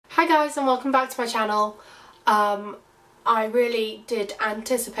Hi guys and welcome back to my channel. I really did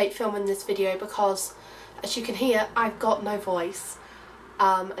anticipate filming this video because, as you can hear, I've got no voice.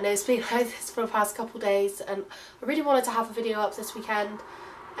 And it's been like this for the past couple of days, and I really wanted to have a video up this weekend.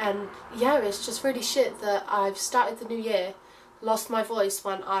 And yeah, it's just really shit that I've started the new year, lost my voice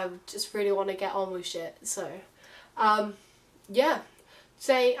when I just really want to get on with shit. So yeah,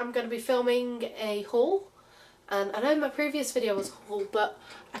 today I'm going to be filming a haul. And I know my previous video was a haul, but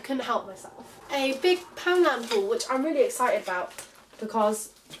I couldn't help myself. A big Poundland haul, which I'm really excited about because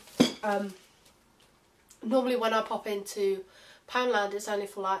normally when I pop into Poundland, it's only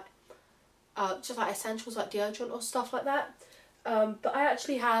for like just like essentials like deodorant or stuff like that. But I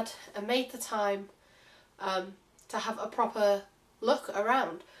actually had and made the time to have a proper look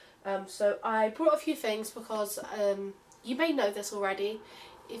around. So I brought a few things because you may know this already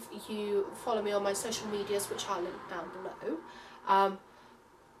if you follow me on my social medias, which I'll link down below.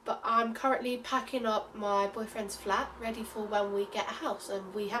 But I'm currently packing up my boyfriend's flat, ready for when we get a house.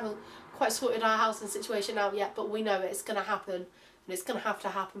 And we haven't quite sorted our housing situation out yet, but we know it's going to happen, and it's going to have to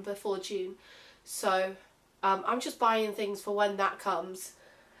happen before June. So I'm just buying things for when that comes.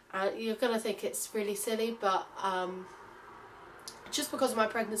 And you're going to think it's really silly, but just because of my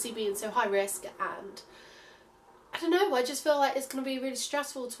pregnancy being so high risk, and I don't know, I just feel like it's going to be really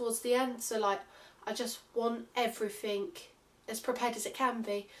stressful towards the end. So like, I just want everything as prepared as it can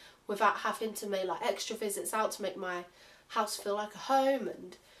be without having to make like extra visits out to make my house feel like a home.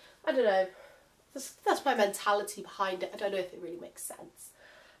 And I don't know, that's my mentality behind it. I don't know if it really makes sense.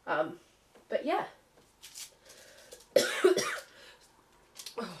 But yeah.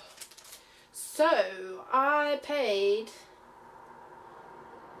 So I paid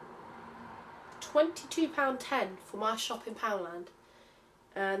 £22.10 for my shop in Poundland,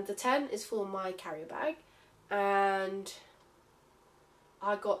 and the 10 is for my carrier bag, and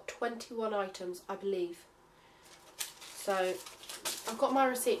I got 21 items, I believe. So I've got my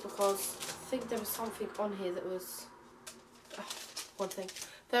receipt because I think there was something on here that was one thing.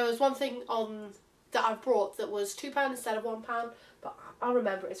 There was one thing on that I brought that was £2 instead of £1, but I'll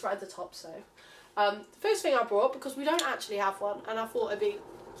remember it's right at the top. So the first thing I brought, because we don't actually have one and I thought it'd be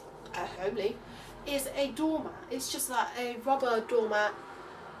homely, is a doormat. It's just like a rubber doormat,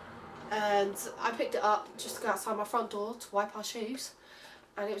 and I picked it up just to go outside my front door to wipe our shoes,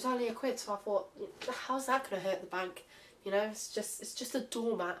 and it was only £1, so I thought, how's that going to hurt the bank? You know, it's just a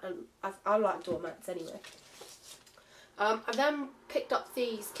doormat, and I like doormats anyway. I then picked up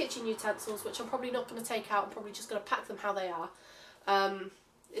these kitchen utensils, which I'm probably not going to take out. I'm probably just going to pack them how they are.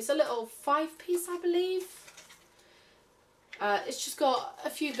 It's a little 5-piece, I believe. It's just got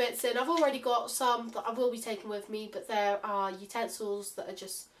a few bits in. I've already got some that I will be taking with me, but there are utensils that are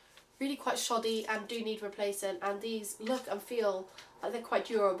just really quite shoddy and do need replacing, and these look and feel like they're quite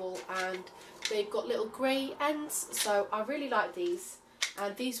durable, and they've got little grey ends, so I really like these.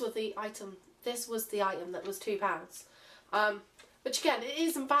 And these were the item, this was the item that was £2. Which again, it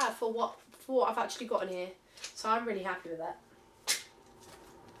isn't bad for what I've actually got in here, so I'm really happy with that.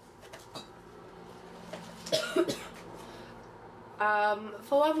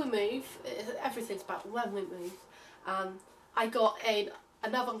 For when we move, everything's about when we move. I got an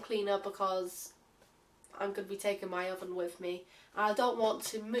oven cleaner because I'm going to be taking my oven with me. I don't want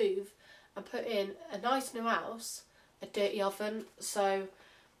to move and put in a nice new house a dirty oven, so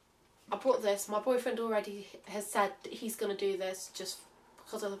I brought this. My boyfriend already has said that he's going to do this just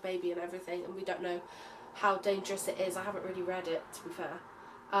because of the baby and everything, and we don't know how dangerous it is. I haven't really read it, to be fair.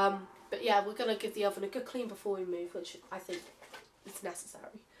 But yeah, we're going to give the oven a good clean before we move, which I think it's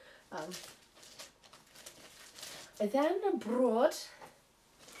necessary. I then brought,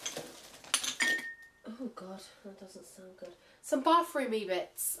 oh god, that doesn't sound good, some bathroomy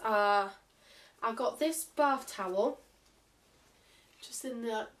bits. I got this bath towel, just in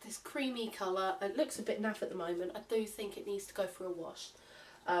this creamy colour. It looks a bit naff at the moment. I do think it needs to go for a wash.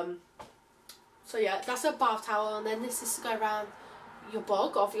 So yeah, that's a bath towel, and then this is to go around your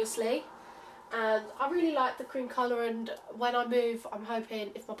bog, obviously. And I really like the cream colour, and when I move, I'm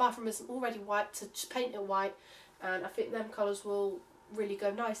hoping, if my bathroom isn't already white, to just paint it white, and I think them colours will really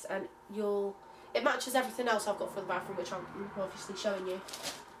go nice, and it matches everything else I've got for the bathroom, which I'm obviously showing you.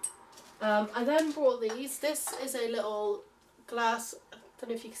 I then brought these. This is a little glass, I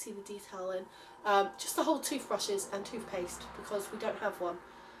don't know if you can see the detail in, just to hold toothbrushes and toothpaste, because we don't have one.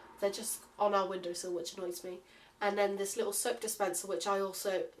 They're just on our windowsill, which annoys me. And then this little soap dispenser, which I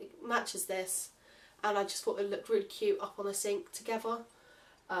also matches this, and I just thought it looked really cute up on the sink together,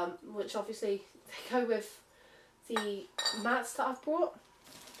 which obviously they go with the mats that I've brought.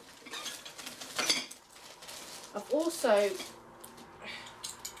 I've also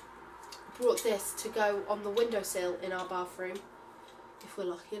brought this to go on the windowsill in our bathroom, if we're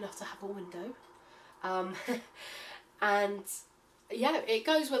lucky enough to have a window. And yeah, it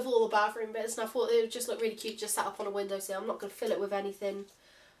goes with all the bathroom bits, and I thought it would just look really cute just sat up on a windowsill. I'm not going to fill it with anything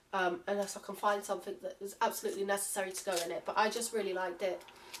unless I can find something that is absolutely necessary to go in it, but I just really liked it,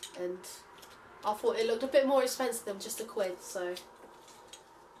 and I thought it looked a bit more expensive than just £1, so...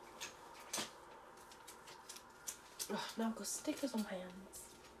 Oh, now I've got stickers on my hands.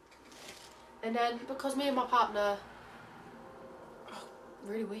 And then, because me and my partner... Oh,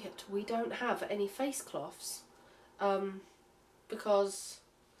 really weird. We don't have any face cloths. Because...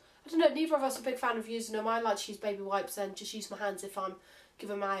 I don't know, neither of us are a big fan of using them. I like to use baby wipes and just use my hands if I'm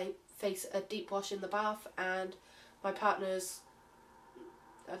giving my face a deep wash in the bath. And my partner's...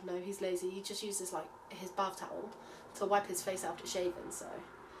 I don't know, he's lazy. He just uses like his bath towel to wipe his face after shaving, so...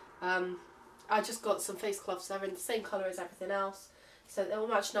 I just got some face cloths. They're in the same colour as everything else, so they'll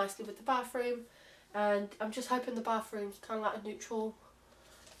match nicely with the bathroom. And I'm just hoping the bathroom's kind of like a neutral,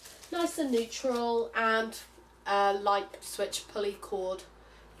 nice and neutral, and a light switch pulley cord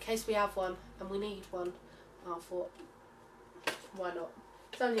in case we have one and we need one. I thought, why not?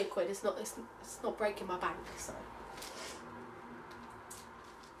 It's only £1. It's not breaking my bank, so.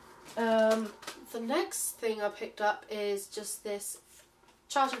 The next thing I picked up is just this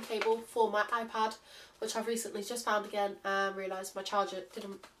charging cable for my iPad, which I've recently just found again and realised my charger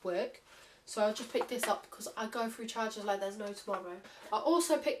didn't work. So I just picked this up because I go through chargers like there's no tomorrow. I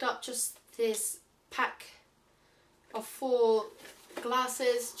also picked up just this pack of 4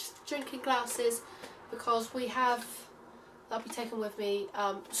 glasses, just drinking glasses, because we have, I'll be taking with me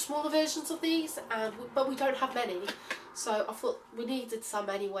smaller versions of these, but we don't have many. So I thought we needed some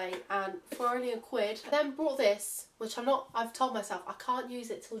anyway, and for only £1. I then brought this, which I've told myself I can't use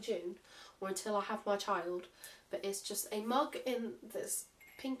it till June, or until I have my child, but it's just a mug in this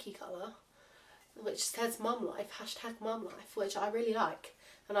pinky colour, which says Mum Life, #MumLife, which I really like,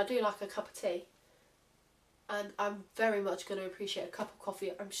 and I do like a cup of tea, and I'm very much going to appreciate a cup of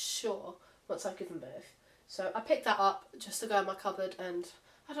coffee, I'm sure, once I've given birth. So I picked that up just to go in my cupboard and,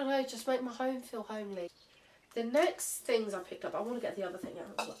 I don't know, just make my home feel homely. The next things I picked up, I want to get the other thing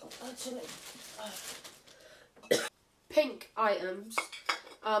out as well, actually. Pink items.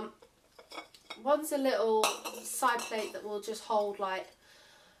 One's a little side plate that will just hold, like,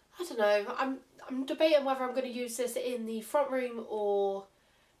 I don't know, I'm debating whether I'm going to use this in the front room or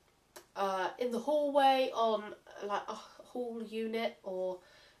in the hallway on like a hall unit, or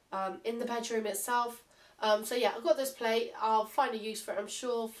in the bedroom itself. So yeah, I've got this plate. I'll find a use for it, I'm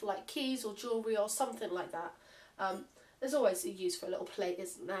sure, for like keys or jewellery or something like that. There's always a use for a little plate,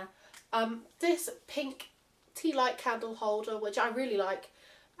 isn't there? This pink tea light candle holder, which I really like,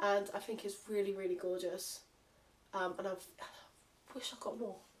 and I think is really, really gorgeous. And I wish I got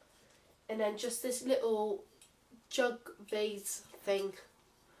more. And then just this little jug vase thing,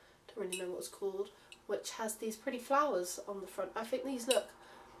 don't really know what it's called, which has these pretty flowers on the front. I think these look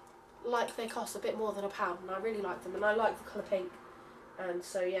like they cost a bit more than £1, and I really like them, and I like the colour pink. And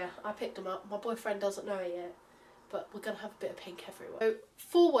so yeah, I picked them up. My boyfriend doesn't know it yet, but we're going to have a bit of pink everywhere. So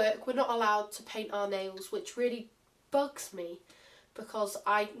for work, we're not allowed to paint our nails, which really bugs me, because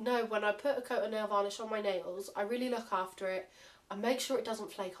I know when I put a coat of nail varnish on my nails, I really look after it. I make sure it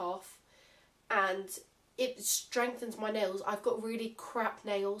doesn't flake off, and it strengthens my nails. I've got really crap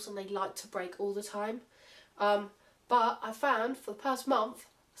nails and they like to break all the time. But I found for the past month,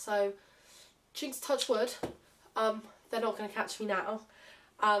 so jinx, touch wood, they're not going to catch me now.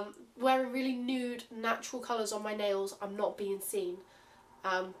 Wearing really nude, natural colours on my nails, I'm not being seen.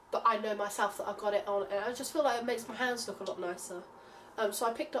 But I know myself that I've got it on, and I just feel like it makes my hands look a lot nicer. So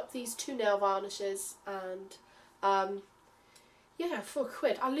I picked up these 2 nail varnishes, and yeah, for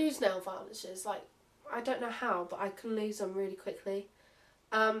 £1. I lose nail varnishes, like, I don't know how, but I can lose them really quickly.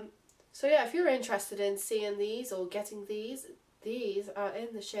 So yeah, if you're interested in seeing these or getting these are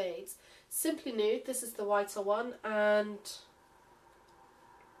in the shades Simply Nude, this is the whiter one, and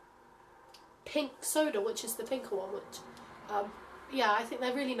Pink Soda, which is the pinker one, which, yeah, I think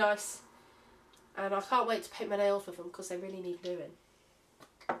they're really nice, and I can't wait to paint my nails with them because they really need doing.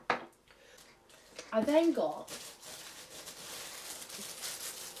 I then got,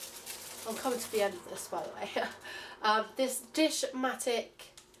 I'm coming to the end of this, by the way, this Dishmatic,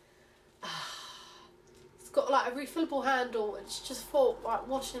 it's got like a refillable handle, which is just for like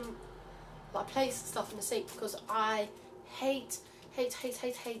washing like plates and stuff in the sink, because I hate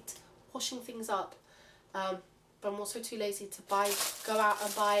washing things up, but I'm also too lazy to go out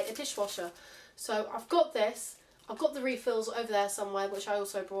and buy a dishwasher. So I've got this, I've got the refills over there somewhere, which I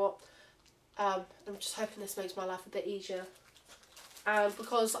also brought. I'm just hoping this makes my life a bit easier. and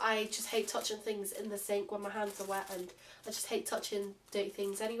because I just hate touching things in the sink when my hands are wet, and I just hate touching dirty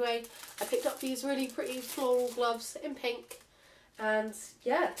things anyway, I picked up these really pretty floral gloves in pink, and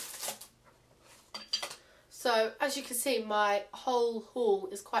yeah. So as you can see, my whole haul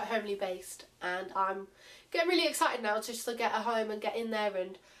is quite homely based, and I'm getting really excited now just to get at home and get in there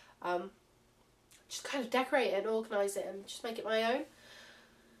and just kind of decorate it and organise it and just make it my own.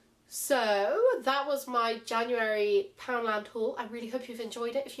 So that was my January Poundland haul. I really hope you've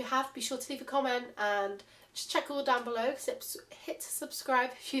enjoyed it. If you have, be sure to leave a comment and just check all down below. Hit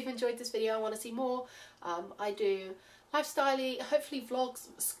subscribe if you've enjoyed this video. I want to see more. I do lifestyle-y, hopefully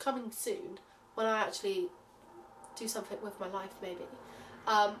vlogs coming soon when I actually do something with my life, maybe.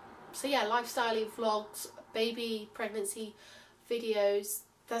 So yeah, lifestyle-y vlogs, baby, pregnancy videos.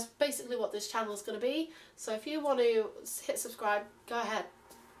 That's basically what this channel is going to be. So if you want to hit subscribe, go ahead.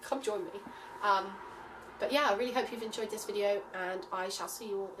 Come join me. But yeah, I really hope you've enjoyed this video, and I shall see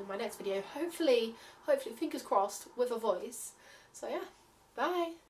you all in my next video. Hopefully, fingers crossed, with a voice. So yeah, bye.